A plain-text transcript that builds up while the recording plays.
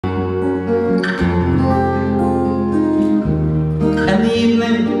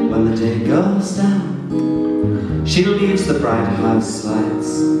evening, when the day goes down, she leaves the bright house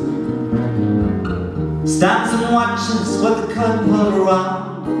lights, stands and watches with the curtain pulled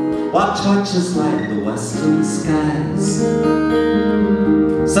around, while torches light the western skies.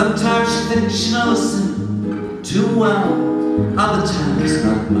 Sometimes she thinks she knows him too well, other times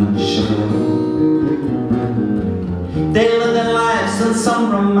not much at all. They live their lives in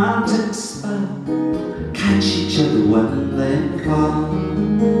some romantic spell, catch each other when they fall.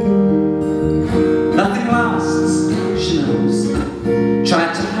 Nothing lasts, she knows.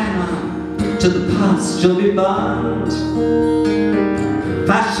 Try to hang on to the past, you'll be burned.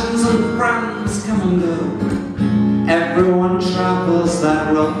 Fashions and friends come and go, everyone travels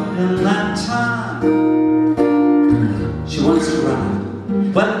that road in that time. She wants to ride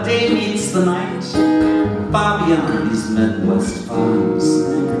where the day meets the night, far beyond these Midwest farms.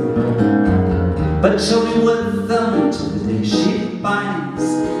 But she'll be with them until the day she finds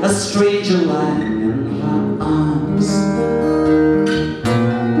a stranger lying in her arms.